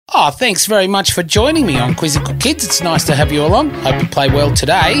Oh, thanks very much for joining me on Quizzical Kids. It's nice to have you along. Hope you play well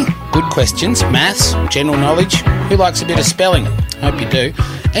today. Good questions, maths, general knowledge. Who likes a bit of spelling? Hope you do.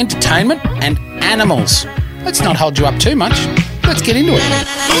 Entertainment and animals. Let's not hold you up too much. Let's get into it.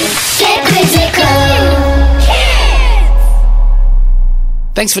 Get Quizzical!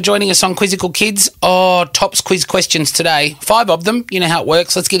 Thanks for joining us on Quizzical Kids. Oh, Tops quiz questions today. 5 of them. You know how it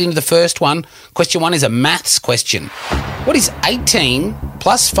works. Let's get into the first one. Question 1 is a maths question. What is 18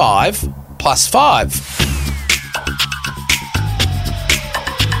 plus 5 plus 5?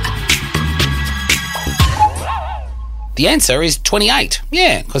 The answer is 28.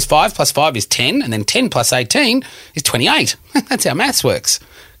 Yeah, because 5 plus 5 is 10, and then 10 plus 18 is 28. That's how maths works.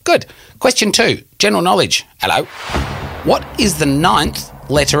 Good. Question 2, general knowledge. Hello. What is the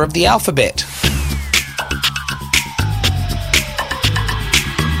 9th letter of the alphabet?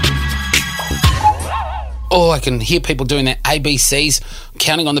 Oh, I can hear people doing their ABCs,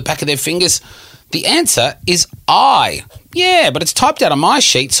 counting on the back of their fingers. The answer is I. Yeah, but it's typed out on my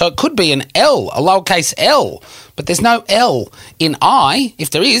sheet, so it could be an L, a lowercase l. But there's no L in I.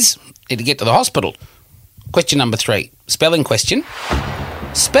 If there is, need to get to the hospital. Question number 3, spelling question.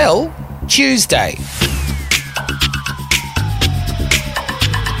 Spell Tuesday.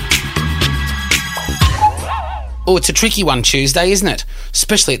 Oh, it's a tricky one, Tuesday, isn't it?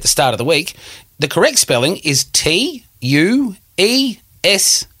 Especially at the start of the week. The correct spelling is Tuesday.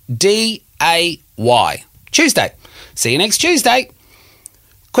 Tuesday. See you next Tuesday.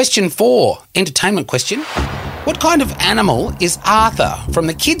 Question 4, entertainment question. What kind of animal is Arthur from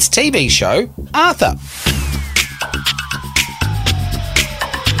the kids' TV show Arthur?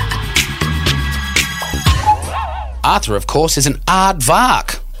 Arthur, of course, is an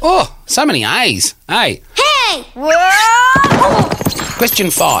aardvark. Oh, so many A's. Hey. Hey! Question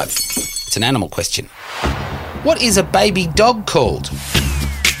 5. It's an animal question. What is a baby dog called?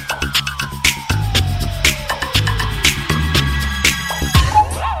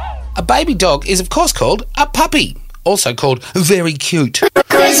 A baby dog is, of course, called a puppy, also called very cute.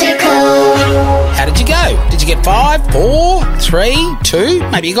 Quizzical! How did you go? Did you get 5, 4, 3, 2?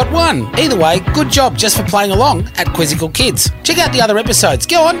 Maybe you got 1. Either way, good job just for playing along at Quizzical Kids. Check out the other episodes.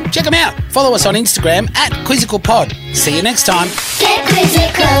 Go on, check them out. Follow us on Instagram at QuizzicalPod. See you next time. Get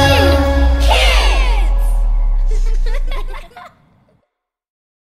Quizzical!